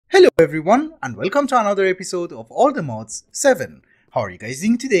Hello everyone and welcome to another episode of All the Mods 7. How are you guys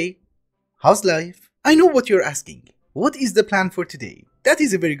doing today? How's life? I know what you're asking. What is the plan for today? That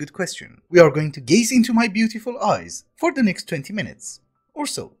is a very good question. We are going to gaze into my beautiful eyes for the next 20 minutes or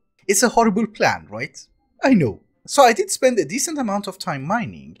so. It's a horrible plan, right? I know. So I did spend a decent amount of time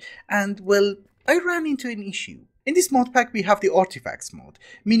mining and well, I ran into an issue. In this mod pack we have the artifacts mod,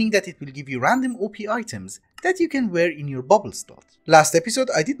 meaning that it will give you random OP items that you can wear in your bubble slot. Last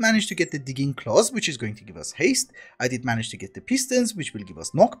episode I did manage to get the digging claws, which is going to give us haste, I did manage to get the pistons, which will give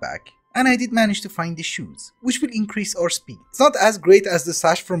us knockback, and I did manage to find the shoes, which will increase our speed. It's not as great as the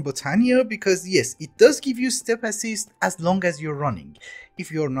sash from Botania because yes, it does give you step assist as long as you're running.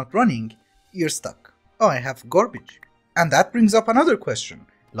 If you're not running, you're stuck. Oh, I have garbage. And that brings up another question.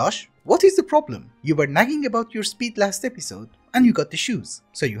 Lash, what is the problem? You were nagging about your speed last episode and you got the shoes,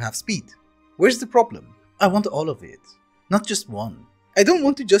 so you have speed. Where's the problem? I want all of it, not just one. I don't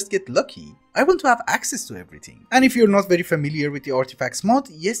want to just get lucky, I want to have access to everything. And if you're not very familiar with the artifacts mod,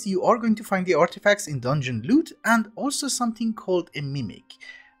 yes, you are going to find the artifacts in dungeon loot and also something called a mimic.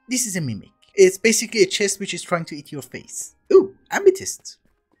 This is a mimic. It's basically a chest which is trying to eat your face. Ooh, amethyst.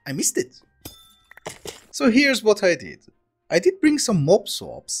 I missed it. So here's what I did. I did bring some mob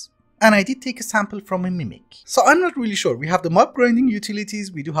swaps, and I did take a sample from a mimic. So I'm not really sure. We have the mob grinding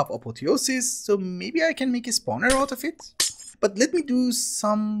utilities, we do have apotheosis, so maybe I can make a spawner out of it. But let me do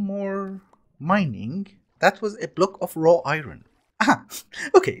some more mining. That was a block of raw iron. Aha,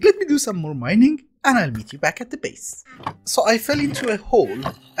 okay, let me do some more mining, and I'll meet you back at the base. So I fell into a hole,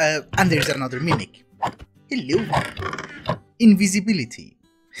 and there's another mimic. Hello. Invisibility.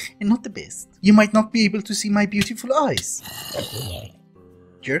 And not the best. You might not be able to see my beautiful eyes.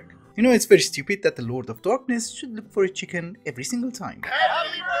 Jerk. You know, it's very stupid that the Lord of Darkness should look for a chicken every single time.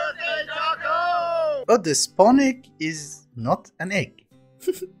 Happy birthday, Taco! But the spawn egg is not an egg.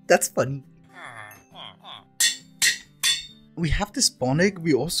 That's funny. We have the spawn egg,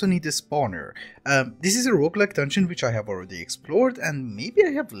 we also need a spawner. This is a roguelike dungeon which I have already explored, and maybe I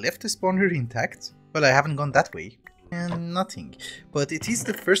have left the spawner intact. Well, I haven't gone that way. And nothing. But it is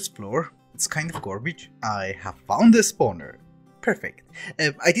the first floor. It's kind of garbage. I have found a spawner. Perfect.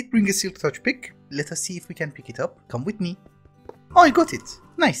 I did bring a silk touch pick. Let us see if we can pick it up. Come with me. Oh, I got it.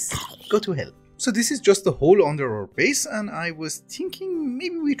 Nice. Go to hell. So this is just the hole under our base, and I was thinking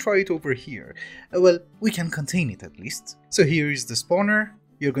maybe we try it over here. Well, we can contain it at least. So here is the spawner.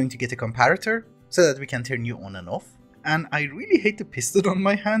 You're going to get a comparator so that we can turn you on and off. And I really hate the piston on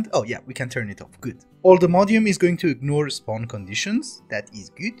my hand. Oh yeah, we can turn it off. Good. Aldemodium is going to ignore spawn conditions. That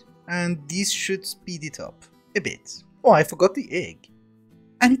is good. And this should speed it up a bit. Oh, I forgot the egg.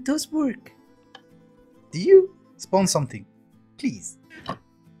 And it does work. Do you? Spawn something. Please.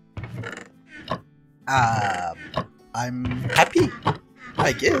 I'm happy,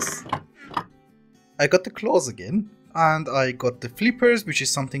 I guess. I got the claws again. And I got the flippers, which is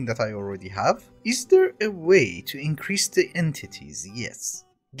something that I already have. Is there a way to increase the entities? Yes.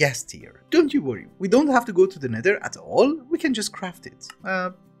 Gas tier. Don't you worry, we don't have to go to the nether at all, we can just craft it.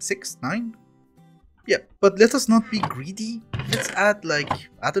 6, 9? Yeah, but let us not be greedy. Let's add like,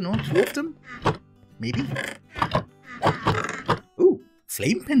 I don't know, 2 of them? Maybe? Ooh,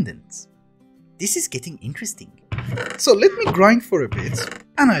 flame pendants. This is getting interesting. So let me grind for a bit,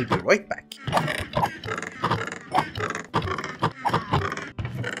 and I'll be right back.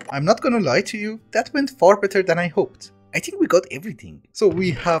 I'm not gonna lie to you, that went far better than I hoped. I think we got everything. So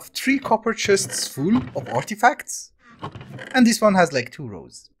we have 3 copper chests full of artifacts. And this one has like 2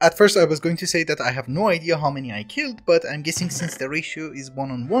 rows. At first I was going to say that I have no idea how many I killed, but I'm guessing since the ratio is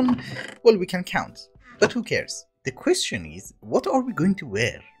 1-on-1, well, we can count. But who cares? The question is, what are we going to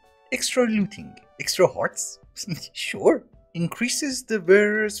wear? Extra looting? Extra hearts? Sure. Increases the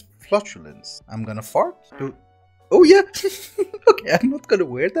wearer's flatulence. I'm gonna fart? Oh yeah, okay, I'm not gonna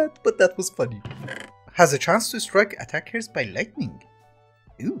wear that, but that was funny. Has a chance to strike attackers by lightning.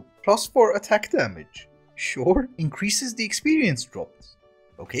 Ooh, +4 attack damage. Sure, increases the experience dropped.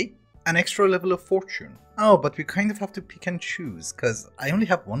 Okay, an extra level of fortune. Oh, but we kind of have to pick and choose, cause I only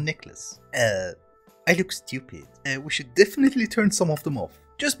have 1 necklace. I look stupid. We should definitely turn some of them off.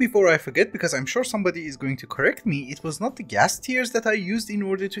 Just before I forget, because I'm sure somebody is going to correct me, it was not the gas tiers that I used in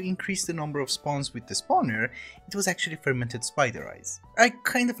order to increase the number of spawns with the spawner, it was actually fermented spider eyes. I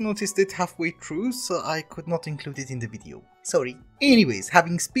kind of noticed it halfway through, so I could not include it in the video. Sorry. Anyways,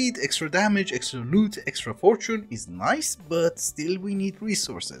 having speed, extra damage, extra loot, extra fortune is nice, but still we need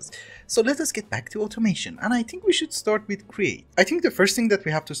resources. So let us get back to automation, and I think we should start with create. I think the first thing that we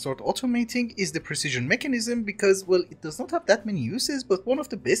have to start automating is the precision mechanism because, well, it does not have that many uses, but one of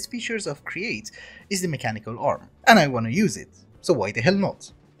the best features of create is the mechanical arm, and I want to use it. So why the hell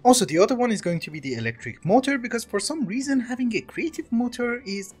not? Also, the other one is going to be the electric motor, because for some reason having a creative motor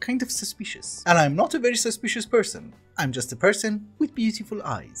is kind of suspicious. And I'm not a very suspicious person. I'm just a person with beautiful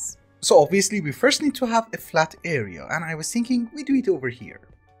eyes. So obviously we first need to have a flat area, and I was thinking we do it over here.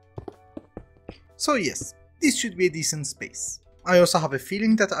 So yes, this should be a decent space. I also have a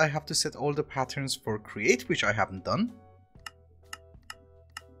feeling that I have to set all the patterns for create, which I haven't done.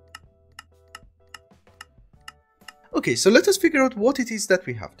 Okay, so let us figure out what it is that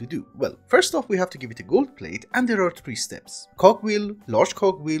we have to do. Well, first off we have to give it a gold plate, and there are 3 steps: cogwheel, large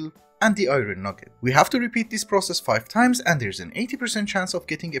cogwheel, and the iron nugget. We have to repeat this process 5 times, and there's an 80% chance of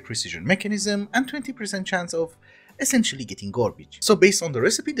getting a precision mechanism and 20% chance of essentially getting garbage. So based on the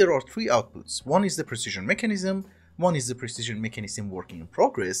recipe there are 3 outputs. One is the precision mechanism, one is the precision mechanism working in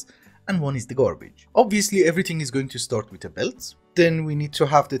progress, and one is the garbage. Obviously everything is going to start with a belt. Then we need to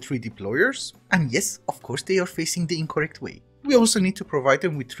have the 3 deployers, and yes, of course they are facing the incorrect way. We also need to provide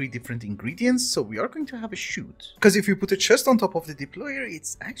them with 3 different ingredients, so we are going to have a chute. Because if you put a chest on top of the deployer,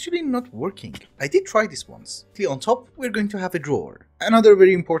 it's actually not working. I did try this once. On top, we're going to have a drawer. Another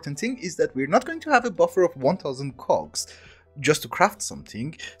very important thing is that we're not going to have a buffer of 1000 cogs just to craft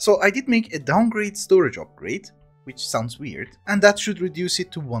something, so I did make a downgrade storage upgrade, which sounds weird, and that should reduce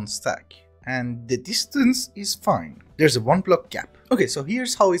it to 1 stack. And the distance is fine. There's a 1 block gap. Okay, so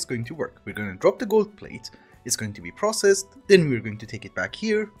here's how it's going to work. We're going to drop the gold plate, it's going to be processed, then we're going to take it back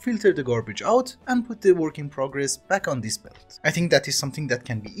here, filter the garbage out, and put the work in progress back on this belt. I think that is something that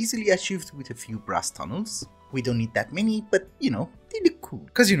can be easily achieved with a few brass tunnels. We don't need that many, but you know, they look cool.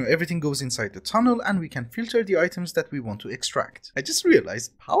 Because you know, everything goes inside the tunnel and we can filter the items that we want to extract. I just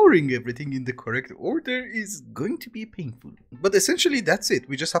realized powering everything in the correct order is going to be painful. But essentially that's it,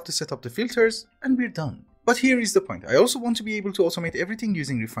 we just have to set up the filters and we're done. But here is the point, I also want to be able to automate everything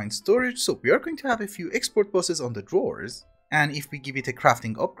using refined storage, so we are going to have a few export buses on the drawers, and if we give it a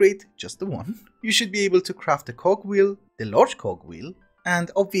crafting upgrade, just the one, you should be able to craft the cogwheel, the large cogwheel,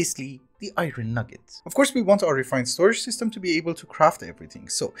 and obviously the iron nugget. Of course we want our refined storage system to be able to craft everything,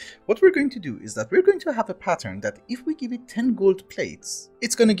 so what we're going to do is that we're going to have a pattern that if we give it 10 gold plates,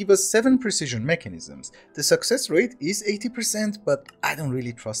 it's going to give us 7 precision mechanisms. The success rate is 80%, but I don't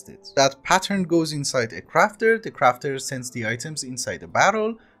really trust it. That pattern goes inside a crafter, the crafter sends the items inside a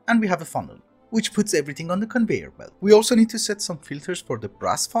barrel, and we have a funnel, which puts everything on the conveyor belt. We also need to set some filters for the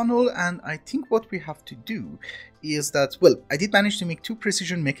brass funnel, and I think what we have to do is that, well, I did manage to make 2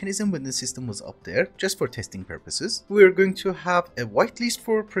 precision mechanisms when the system was up there, just for testing purposes. We're going to have a whitelist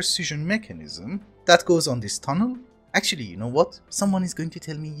for precision mechanism that goes on this tunnel. Actually, you know what? Someone is going to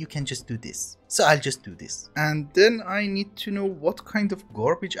tell me you can just do this. So I'll just do this. And then I need to know what kind of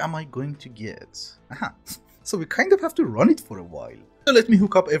garbage am I going to get. Aha. So we kind of have to run it for a while. So let me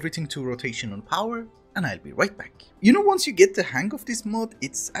hook up everything to rotational power and I'll be right back. You know, once you get the hang of this mod,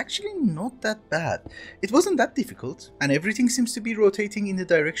 it's actually not that bad. It wasn't that difficult and everything seems to be rotating in the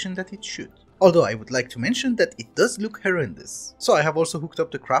direction that it should. Although I would like to mention that it does look horrendous. So I have also hooked up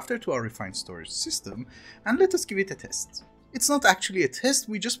the crafter to our refined storage system, and let us give it a test. It's not actually a test,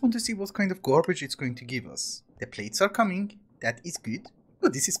 we just want to see what kind of garbage it's going to give us. The plates are coming, that is good. Oh,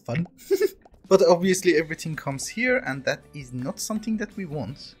 this is fun. But obviously everything comes here, and that is not something that we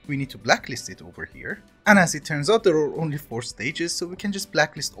want. We need to blacklist it over here. And as it turns out, there are only 4 stages, so we can just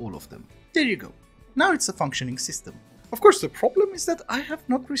blacklist all of them. There you go. Now it's a functioning system. Of course, the problem is that I have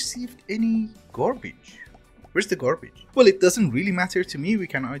not received any garbage. Where's the garbage? Well, it doesn't really matter to me. We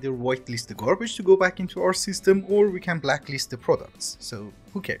can either whitelist the garbage to go back into our system, or we can blacklist the products. So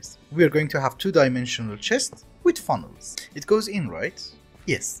who cares? We are going to have 2-dimensional chests with funnels. It goes in, right?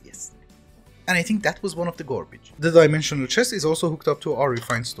 Yes, yes. And I think that was one of the garbage. The dimensional chest is also hooked up to our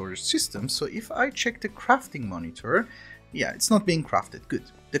refined storage system, so if I check the crafting monitor, yeah, it's not being crafted. Good.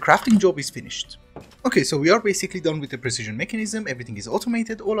 The crafting job is finished. Okay, so we are basically done with the precision mechanism, everything is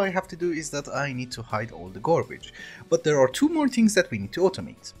automated. All I have to do is that I need to hide all the garbage. But there are 2 more things that we need to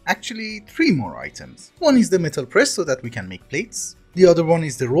automate. Actually, 3 more items. One is the metal press so that we can make plates. The other one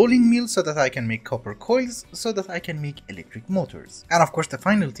is the rolling mill so that I can make copper coils, so that I can make electric motors. And of course the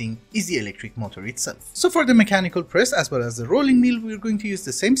final thing is the electric motor itself. So for the mechanical press as well as the rolling mill, we're going to use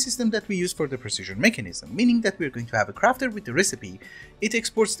the same system that we use for the precision mechanism, meaning that we're going to have a crafter with the recipe. It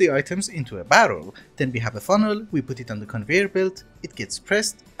exports the items into a barrel, then we have a funnel, we put it on the conveyor belt, it gets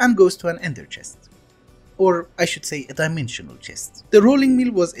pressed and goes to an ender chest. Or I should say a dimensional chest. The rolling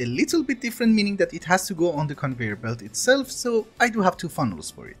mill was a little bit different, meaning that it has to go on the conveyor belt itself, so I do have 2 funnels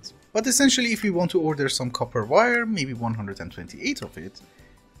for it. But essentially if we want to order some copper wire, maybe 128 of it,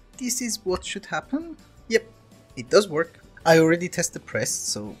 this is what should happen. Yep, it does work. I already tested the press,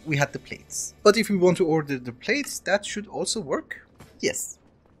 so we had the plates. But if we want to order the plates, that should also work. Yes.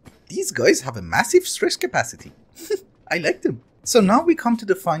 these guys have a massive stress capacity. I like them. So now we come to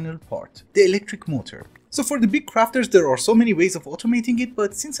the final part, the electric motor. So for the big crafters, there are so many ways of automating it,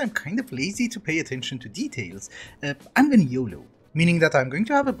 but since I'm kind of lazy to pay attention to details, I'm gonna YOLO. Meaning that I'm going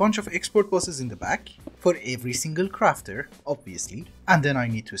to have a bunch of export buses in the back for every single crafter, obviously, and then I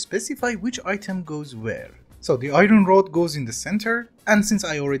need to specify which item goes where. So the iron rod goes in the center, and since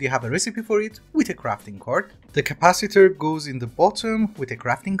I already have a recipe for it with a crafting card, the capacitor goes in the bottom with a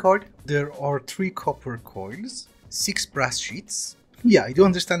crafting card. There are 3 copper coils, 6 brass sheets. Yeah, I do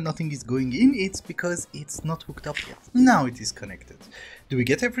understand nothing is going in, it's because it's not hooked up yet. Now it is connected. Do we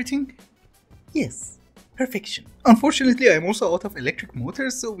get everything? Yes. Perfection. Unfortunately, I'm also out of electric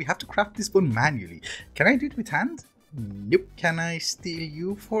motors, so we have to craft this one manually. Can I do it with hand? Nope. Can I steal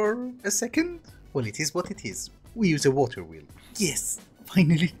you for a second? Well, it is what it is. We use a water wheel. Yes,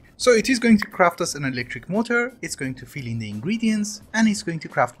 finally. So it is going to craft us an electric motor, it's going to fill in the ingredients, and it's going to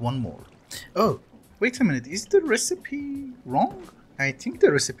craft one more. Oh, wait a minute, is the recipe wrong? I think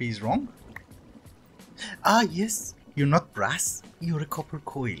the recipe is wrong. Ah, yes. You're not brass, you're a copper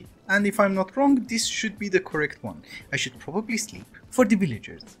coil. And if I'm not wrong, this should be the correct one. I should probably sleep. For the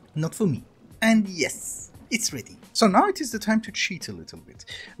villagers, not for me. And yes, it's ready. So now it is the time to cheat a little bit.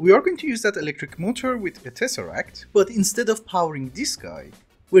 We are going to use that electric motor with a tesseract, but instead of powering this guy,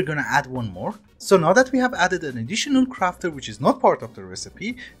 we're gonna add one more. So now that we have added an additional crafter which is not part of the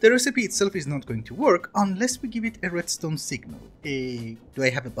recipe itself is not going to work unless we give it a redstone signal. Do I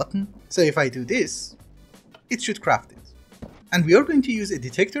have a button? So if I do this, it should craft it. And we are going to use a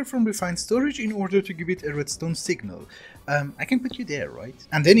detector from refined storage in order to give it a redstone signal. I can put you there, right?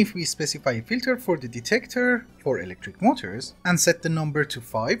 And then if we specify a filter for the detector for electric motors and set the number to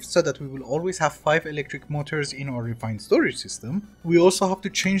 5 so that we will always have 5 electric motors in our refined storage system, we also have to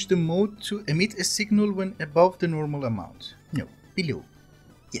change the mode to emit a signal when above the normal amount. No, below.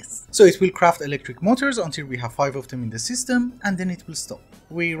 Yes. So it will craft electric motors until we have 5 of them in the system and then it will stop.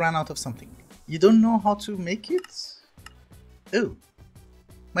 We ran out of something. You don't know how to make it? Oh,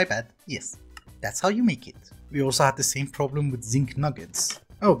 my bad. Yes, that's how you make it. We also had the same problem with zinc nuggets.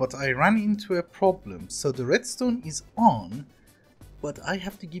 Oh, but I ran into a problem. So the redstone is on, but I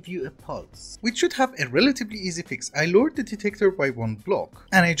have to give you a pulse, which should have a relatively easy fix. I lowered the detector by 1 block,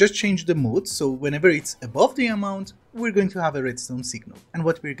 and I just changed the mode, so whenever it's above the amount, we're going to have a redstone signal. And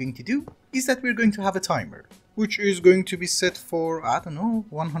what we're going to do is that we're going to have a timer, which is going to be set for, I don't know,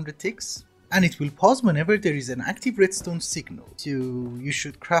 100 ticks. And it will pause whenever there is an active redstone signal. So you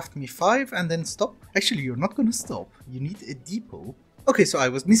should craft me 5 and then stop. Actually, you're not gonna stop. You need a depot. Okay, so I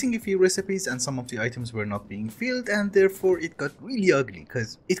was missing a few recipes and some of the items were not being filled and therefore it got really ugly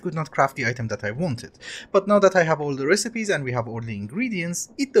because it could not craft the item that I wanted. But now that I have all the recipes and we have all the ingredients,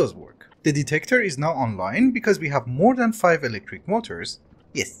 it does work. The detector is now online because we have more than 5 electric motors.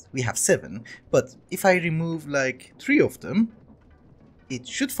 Yes, we have 7, but if I remove like 3 of them, it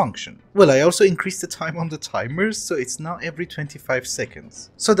should function. Well, I also increased the time on the timers, so it's now every 25 seconds,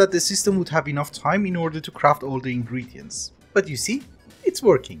 so that the system would have enough time in order to craft all the ingredients. But you see, it's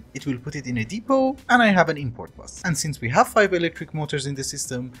working. It will put it in a depot, and I have an import bus. And since we have 5 electric motors in the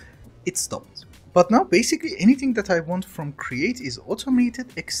system, it stopped. But now basically anything that I want from Create is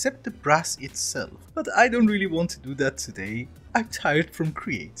automated except the brass itself. But I don't really want to do that today. I'm tired from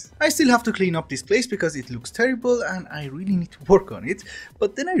Create. I still have to clean up this place because it looks terrible and I really need to work on it.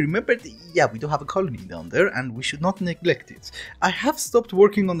 But then I remembered, yeah, we do have a colony down there and we should not neglect it. I have stopped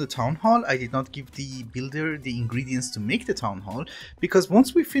working on the town hall. I did not give the builder the ingredients to make the town hall because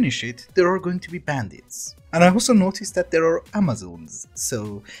once we finish it, there are going to be bandits. And I also noticed that there are Amazons,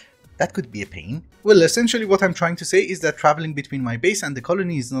 so that could be a pain. Well, essentially what I'm trying to say is that traveling between my base and the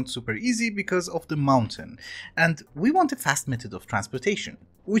colony is not super easy because of the mountain. And we want a fast method of transportation,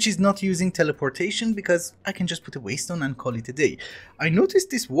 which is not using teleportation because I can just put a waystone and call it a day. I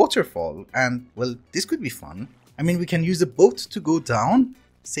noticed this waterfall and, well, this could be fun. I mean, we can use a boat to go down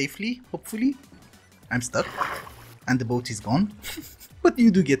safely, hopefully. I'm stuck and the boat is gone. But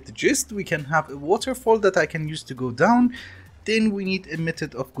you do get the gist. We can have a waterfall that I can use to go down. Then we need a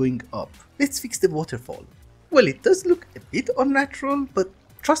method of going up. Let's fix the waterfall. Well, it does look a bit unnatural, but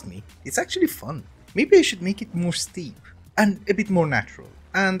trust me, it's actually fun. Maybe I should make it more steep and a bit more natural.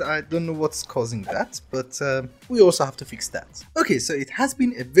 And I don't know what's causing that, but we also have to fix that. Okay, so it has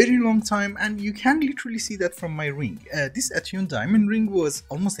been a very long time and you can literally see that from my ring. This attuned diamond ring was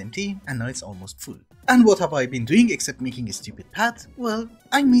almost empty and now it's almost full. And what have I been doing except making a stupid path? Well,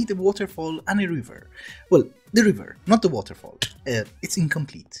 I made a waterfall and a river. Well, the river, not the waterfall. It's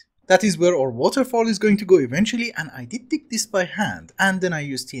incomplete. That is where our waterfall is going to go eventually, and I did dig this by hand, and then I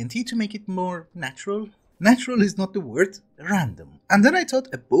used TNT to make it more natural. Natural is not the word, random. And then I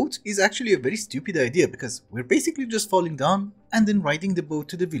thought a boat is actually a very stupid idea because we're basically just falling down and then riding the boat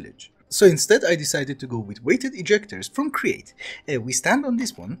to the village. So instead I decided to go with weighted ejectors from Create. We stand on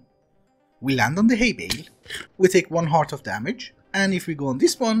this one, we land on the hay bale, we take 1 heart of damage, and if we go on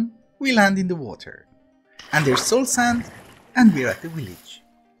this one, we land in the water. And there's soul sand, and we're at the village.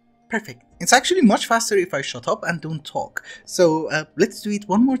 Perfect. It's actually much faster if I shut up and don't talk. So let's do it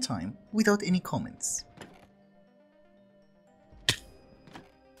one more time without any comments.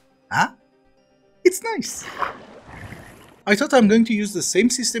 Ah, it's nice. I thought I'm going to use the same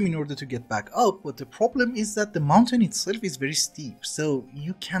system in order to get back up, but the problem is that the mountain itself is very steep, so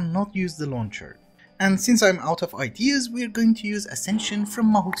you cannot use the launcher. And since I'm out of ideas, we're going to use Ascension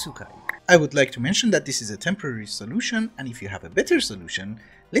from Mahotsukai. I would like to mention that this is a temporary solution, and if you have a better solution,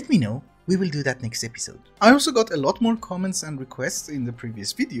 let me know. We will do that next episode. I also got a lot more comments and requests in the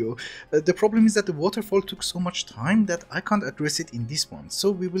previous video. The problem is that the waterfall took so much time that I can't address it in this one,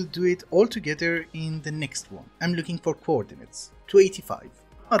 so we will do it all together in the next one. I'm looking for coordinates. 285.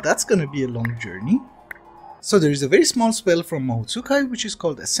 Oh, that's gonna be a long journey. So there is a very small spell from Mahotsukai which is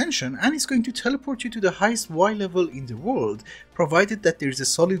called Ascension, and it's going to teleport you to the highest Y level in the world, provided that there is a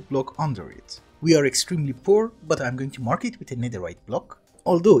solid block under it. We are extremely poor, but I'm going to mark it with a netherite block.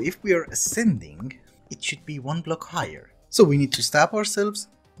 Although if we are ascending, it should be 1 block higher. So we need to stab ourselves,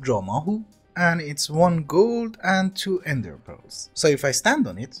 draw Mahu, and it's 1 gold and 2 ender pearls. So if I stand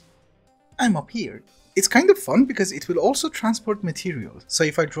on it, I'm up here. It's kind of fun because it will also transport materials. So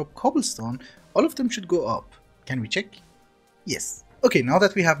if I drop cobblestone, all of them should go up. Can we check? Yes. Okay, now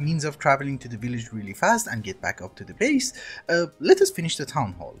that we have means of traveling to the village really fast and get back up to the base, let us finish the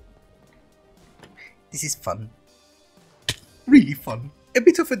town hall. This is fun. Really fun. A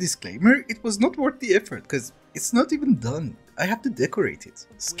bit of a disclaimer, it was not worth the effort because it's not even done. I have to decorate it.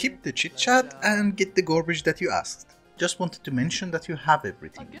 Skip the chit chat and get the garbage that you asked. Just wanted to mention that you have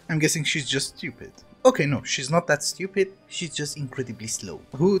everything. I'm guessing she's just stupid. Okay, no, she's not that stupid, she's just incredibly slow.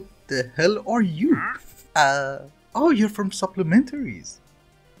 Who the hell are you? Oh, you're from supplementaries.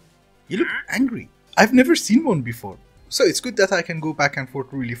 You look angry. I've never seen one before. So it's good that I can go back and forth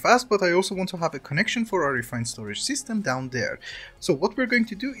really fast, but I also want to have a connection for our refined storage system down there. So what we're going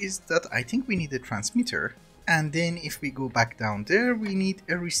to do is that I think we need a transmitter, and then if we go back down there, we need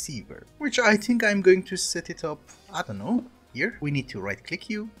a receiver, which I think I'm going to set it up, I don't know, here. We need to right click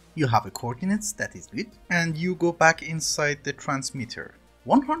you have a coordinates, that is good, and you go back inside the transmitter.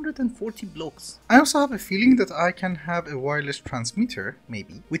 140 blocks. I also have a feeling that I can have a wireless transmitter,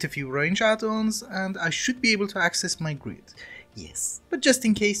 maybe, with a few range add-ons, and I should be able to access my grid. Yes, but just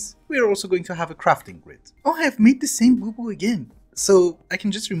in case, we are also going to have a crafting grid. Oh, I have made the same boo-boo again, so I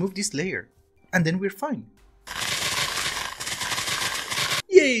can just remove this layer, and then we're fine.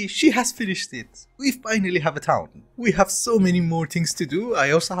 Yay, she has finished it. We finally have a town. We have so many more things to do.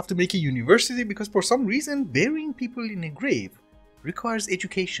 I also have to make a university because for some reason, burying people in a grave requires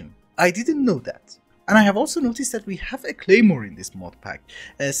education. I didn't know that. And I have also noticed that we have a claymore in this mod pack.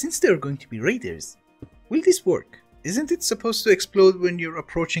 Since there are going to be raiders, will this work? Isn't it supposed to explode when you're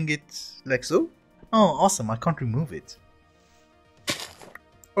approaching it like so? Oh, awesome, I can't remove it.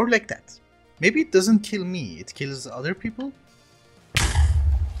 Or like that. Maybe it doesn't kill me, it kills other people?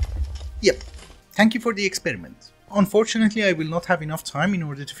 Yep, thank you for the experiment. Unfortunately, I will not have enough time in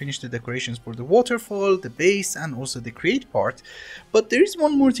order to finish the decorations for the waterfall, the base, and also the create part, but there is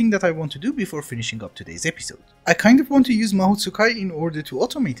one more thing that I want to do before finishing up today's episode. I kind of want to use Mahotsukai in order to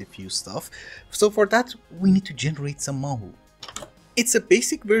automate a few stuff, so for that we need to generate some Mahu. It's a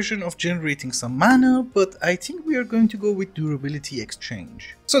basic version of generating some mana, but I think we are going to go with durability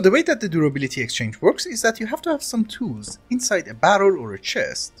exchange. So the way that the durability exchange works is that you have to have some tools inside a barrel or a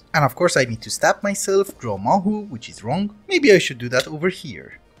chest. And of course I need to stab myself, draw Mahu, which is wrong. Maybe I should do that over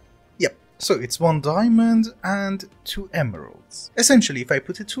here. Yep, so it's 1 diamond and 2 emeralds. Essentially, if I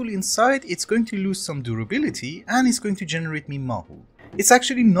put a tool inside, it's going to lose some durability and it's going to generate me Mahu. It's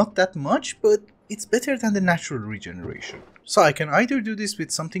actually not that much, but it's better than the natural regeneration. So I can either do this with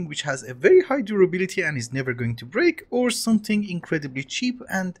something which has a very high durability and is never going to break, or something incredibly cheap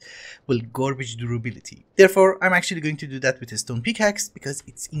and, well, garbage durability. Therefore, I'm actually going to do that with a stone pickaxe because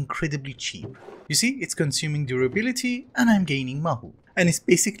it's incredibly cheap. You see, it's consuming durability and I'm gaining Mahu. And it's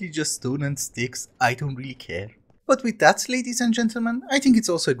basically just stone and sticks, I don't really care. But with that, ladies and gentlemen, I think it's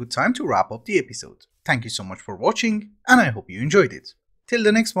also a good time to wrap up the episode. Thank you so much for watching, and I hope you enjoyed it. Till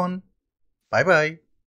the next one, bye bye.